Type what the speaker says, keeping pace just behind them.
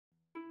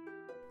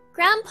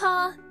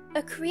Grandpa,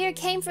 a courier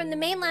came from the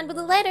mainland with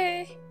a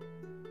letter.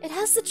 It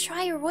has the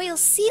Tri-Royal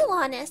seal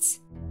on it.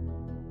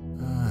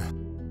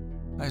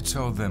 I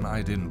told them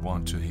I didn't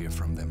want to hear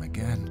from them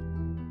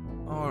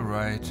again. All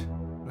right,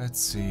 let's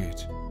see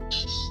it.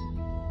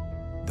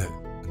 The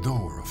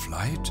door of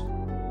light?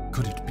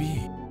 Could it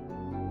be?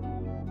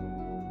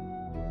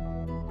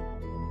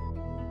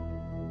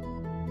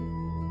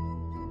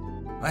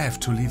 I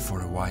have to leave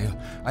for a while.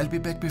 I'll be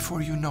back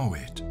before you know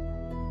it.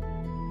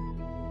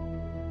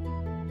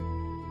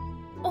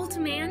 Old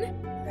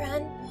man?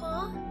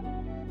 Grandpa?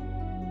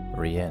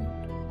 Rien.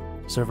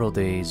 Several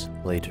days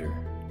later.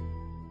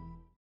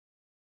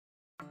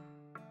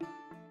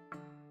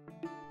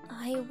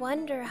 I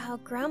wonder how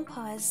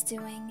Grandpa is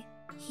doing.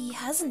 He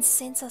hasn't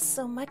sent us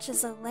so much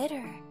as a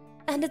letter.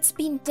 And it's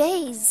been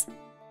days.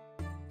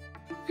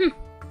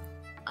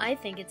 I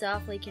think it's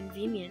awfully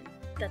convenient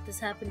that this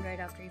happened right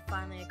after he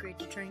finally agreed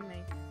to train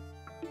me.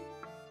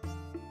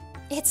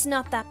 It's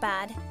not that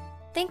bad.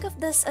 Think of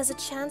this as a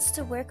chance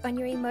to work on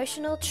your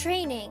emotional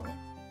training.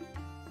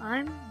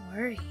 I'm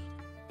worried.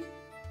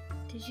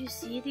 Did you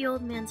see the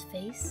old man's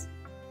face?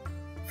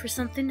 For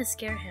something to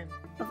scare him,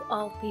 of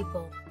all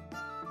people.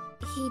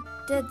 He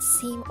did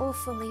seem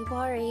awfully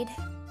worried.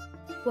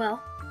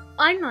 Well,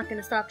 I'm not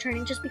gonna stop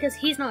training just because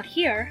he's not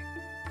here.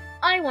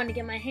 I want to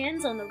get my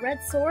hands on the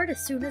red sword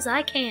as soon as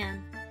I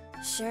can.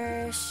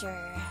 Sure.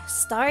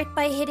 Start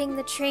by hitting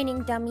the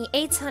training dummy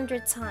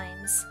 800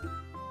 times.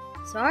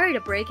 Sorry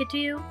to break it to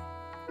you,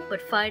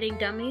 but fighting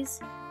dummies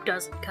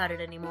doesn't cut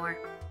it anymore.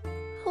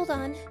 Hold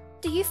on,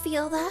 do you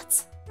feel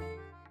that?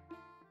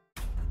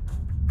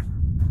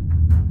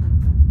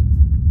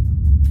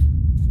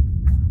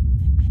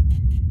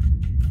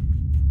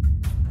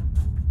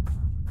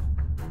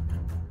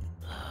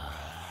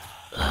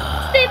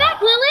 Stay back,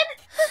 Lilin!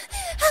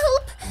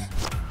 Help!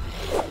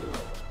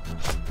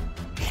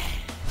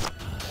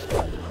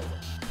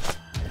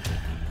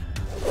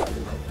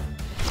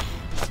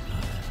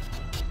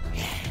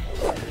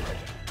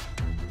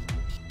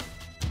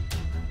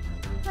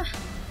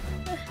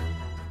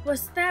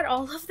 Was that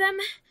all of them?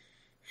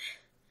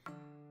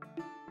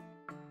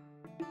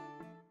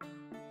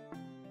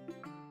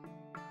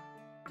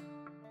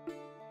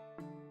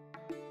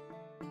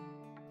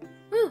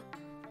 Ooh,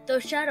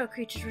 those shadow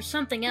creatures were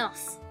something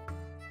else.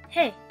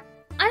 Hey,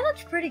 I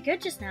looked pretty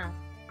good just now,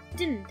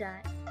 didn't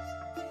I?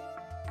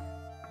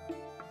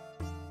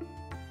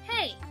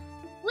 Hey,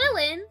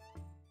 Lilin!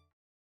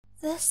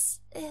 This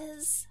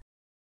is...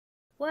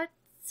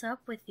 What's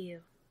up with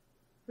you?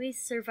 We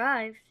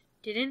survived,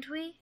 didn't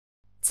we?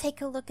 Take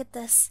a look at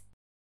this.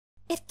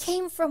 It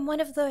came from one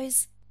of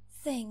those...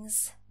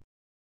 things.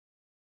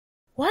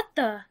 What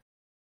the?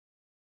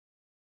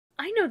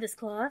 I know this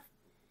cloth.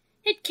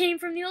 It came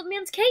from the old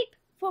man's cape.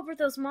 What were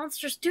those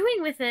monsters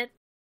doing with it?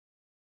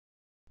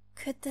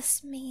 Could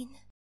this mean...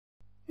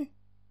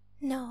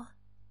 No.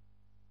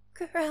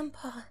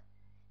 Grandpa,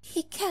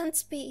 he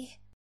can't be...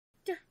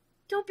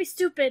 Don't be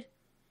stupid.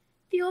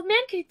 The old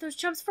man could eat those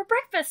chumps for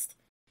breakfast.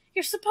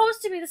 You're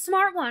supposed to be the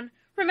smart one,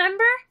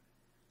 remember?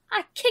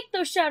 I kicked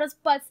those shadows'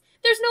 butts.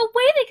 There's no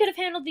way they could have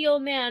handled the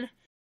old man.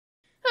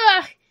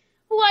 Ugh,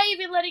 why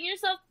even letting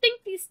yourself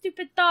think these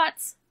stupid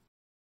thoughts?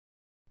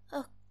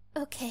 Oh,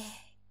 okay.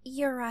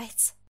 You're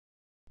right.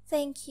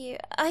 Thank you.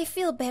 I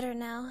feel better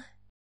now.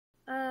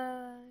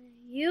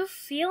 You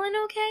feeling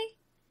okay?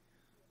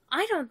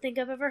 I don't think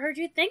I've ever heard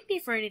you thank me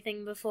for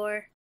anything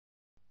before.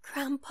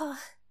 Grandpa,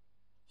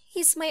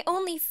 he's my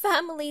only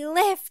family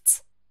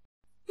left.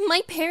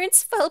 My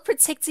parents fell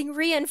protecting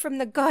Rian from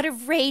the god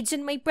of rage,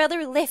 and my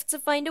brother left to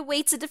find a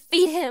way to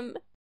defeat him.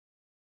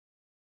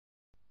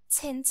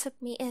 Tin took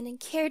me in and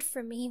cared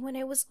for me when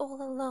I was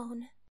all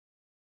alone.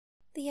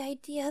 The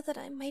idea that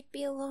I might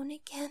be alone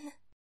again...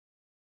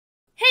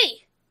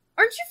 Hey!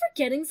 Aren't you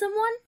forgetting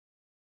someone?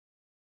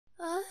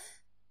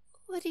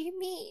 What do you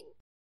mean?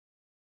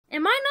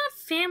 Am I not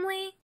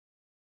family?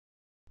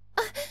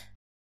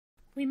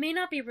 We may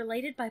not be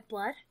related by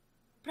blood,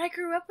 but I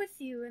grew up with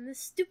you in this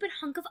stupid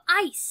hunk of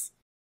ice.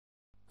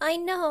 I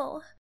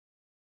know.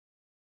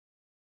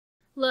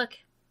 Look,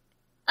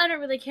 I don't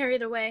really care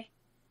either way,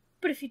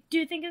 but if you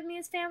do think of me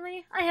as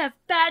family, I have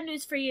bad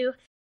news for you.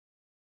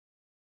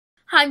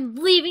 I'm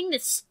leaving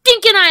this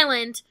stinking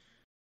island!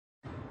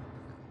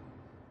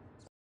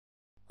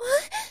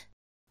 What?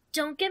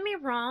 Don't get me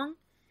wrong,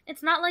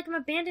 it's not like I'm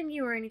abandoning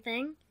you or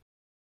anything.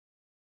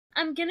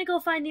 I'm gonna go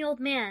find the old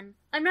man.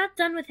 I'm not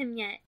done with him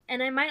yet,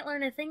 and I might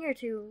learn a thing or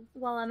two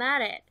while I'm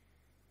at it.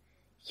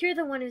 You're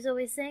the one who's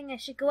always saying I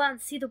should go out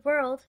and see the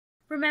world.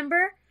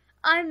 Remember?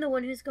 I'm the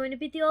one who's going to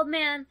beat the old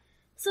man,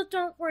 so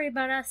don't worry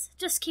about us.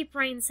 Just keep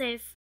Rain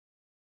safe.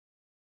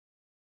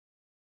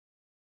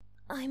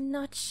 I'm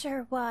not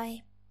sure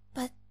why,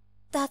 but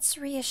that's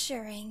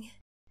reassuring.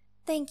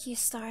 Thank you,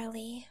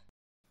 Starly.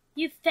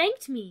 You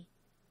thanked me.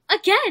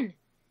 Again!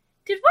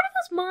 Did one of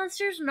those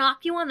monsters knock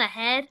you on the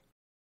head?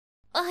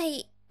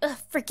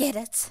 Forget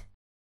it.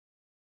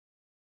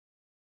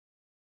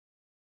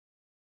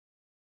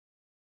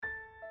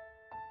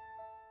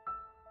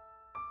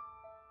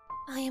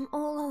 I am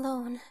all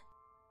alone.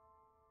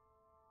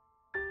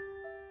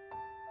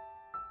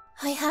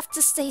 I have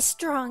to stay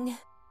strong.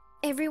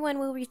 Everyone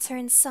will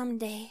return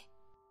someday.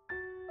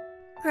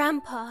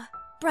 Grandpa,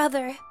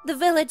 brother, the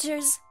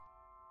villagers,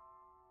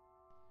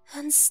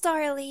 and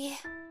Starly.